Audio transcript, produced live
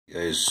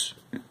Guys,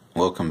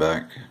 welcome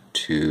back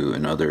to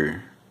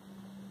another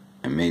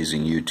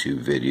amazing YouTube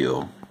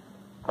video.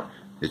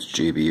 It's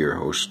JB, your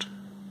host.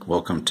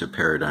 Welcome to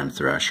Paradigm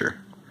Thrasher.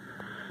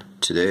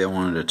 Today I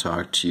wanted to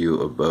talk to you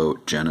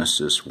about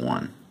Genesis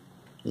 1.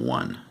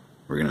 We're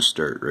going to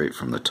start right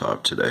from the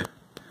top today.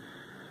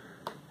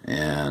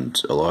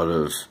 And a lot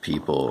of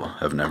people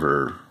have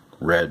never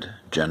read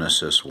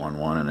Genesis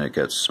 1:1 and it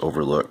gets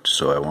overlooked,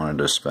 so I wanted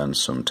to spend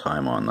some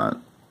time on that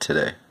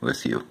today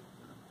with you,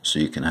 so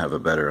you can have a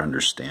better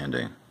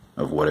understanding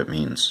of what it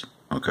means,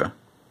 okay?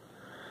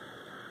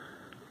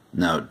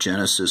 Now,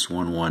 Genesis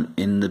 1:1,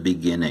 in the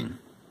beginning,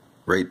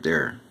 right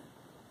there.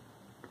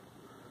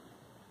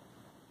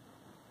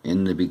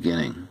 In the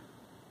beginning.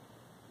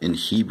 In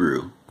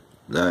Hebrew,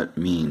 that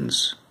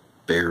means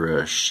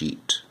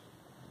Barasheet,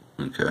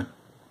 okay?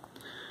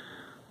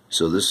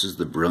 So this is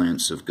the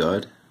brilliance of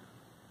God.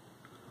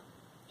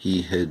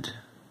 He hid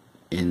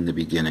in the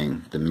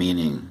beginning. The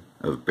meaning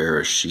of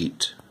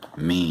Barasheet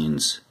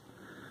means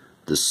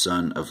the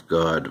Son of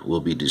God will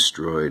be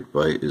destroyed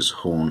by his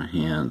own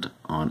hand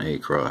on a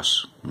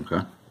cross.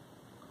 Okay?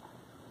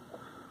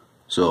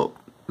 So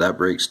that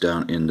breaks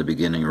down in the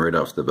beginning right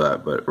off the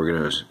bat, but we're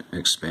going to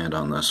expand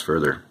on this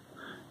further.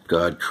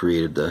 God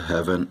created the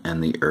heaven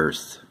and the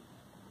earth.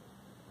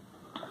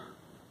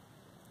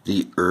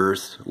 The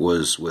earth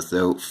was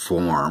without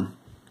form,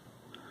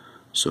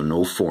 so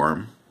no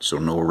form, so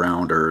no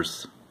round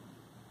earth,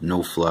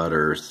 no flat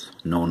earth,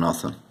 no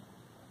nothing.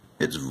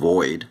 It's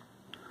void,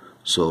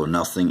 so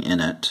nothing in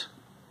it,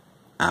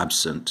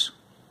 absent.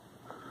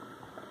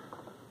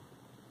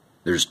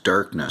 There's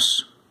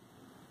darkness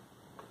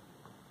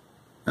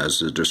as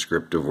the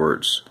descriptive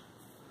words.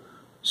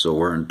 So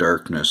we're in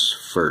darkness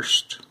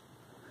first.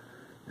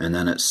 And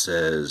then it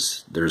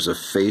says there's a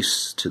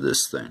face to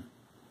this thing.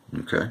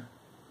 Okay?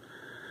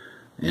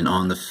 And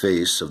on the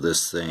face of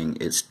this thing,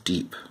 it's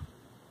deep.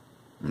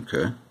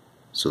 Okay?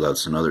 So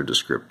that's another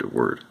descriptive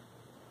word.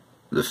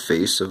 The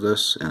face of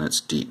this, and it's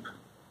deep.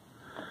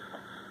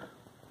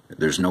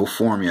 There's no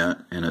form yet,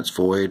 and it's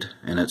void,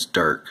 and it's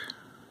dark.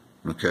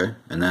 Okay?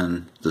 And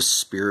then the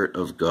Spirit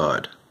of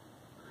God.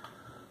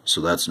 So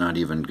that's not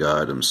even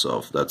God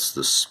himself. That's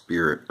the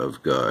Spirit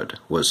of God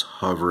was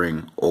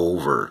hovering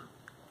over.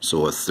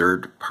 So a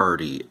third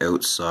party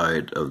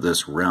outside of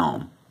this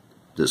realm,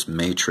 this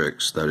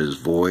matrix that is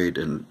void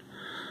and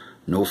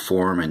no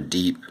form and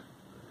deep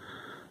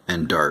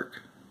and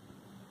dark.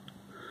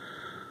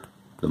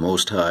 The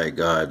Most High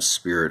God's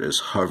Spirit is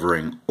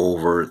hovering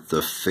over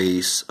the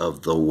face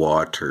of the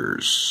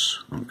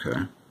waters.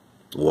 Okay?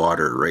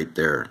 Water right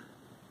there.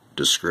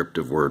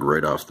 Descriptive word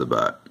right off the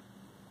bat.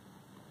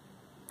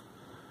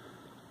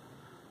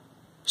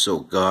 So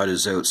God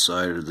is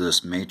outside of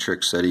this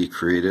matrix that he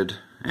created.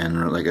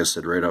 And like I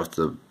said right off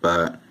the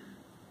bat,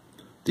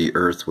 the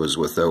earth was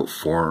without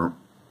form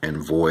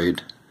and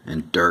void,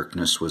 and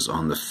darkness was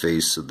on the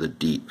face of the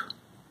deep.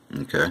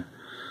 Okay?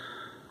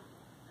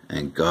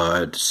 And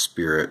God's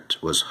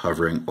Spirit was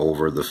hovering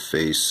over the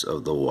face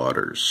of the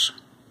waters.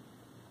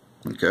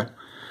 Okay?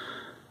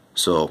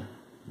 So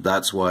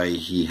that's why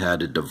he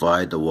had to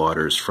divide the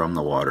waters from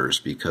the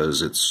waters,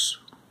 because it's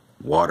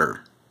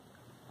water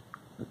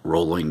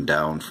rolling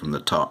down from the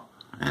top,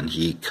 and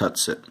he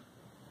cuts it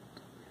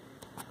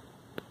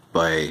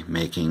by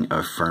making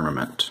a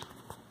firmament.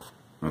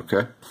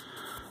 Okay?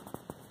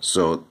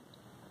 So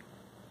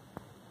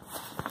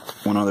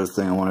one other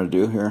thing I want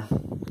to do here,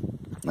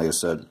 like I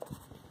said,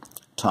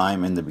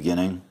 time in the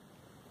beginning,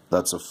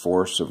 that's a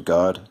force of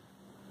God.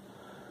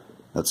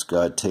 That's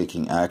God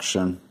taking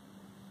action,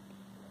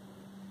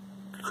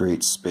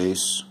 create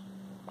space.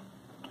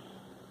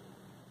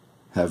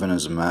 Heaven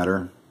is a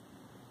matter.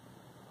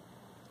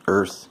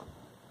 Earth.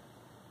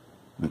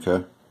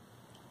 Okay?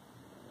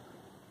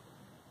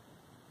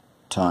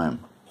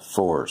 Time,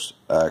 force,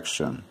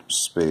 action,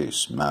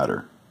 space,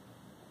 matter.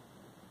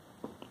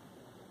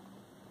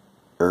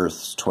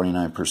 Earth's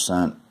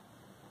 29%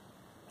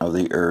 of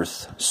the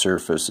Earth's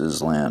surface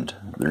is land.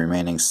 The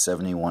remaining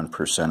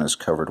 71% is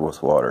covered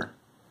with water.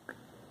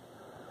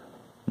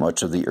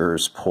 Much of the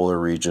Earth's polar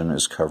region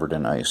is covered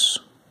in ice.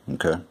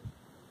 Okay?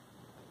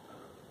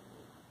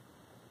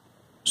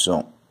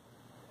 So,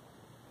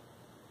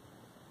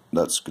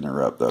 that's going to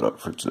wrap that up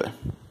for today.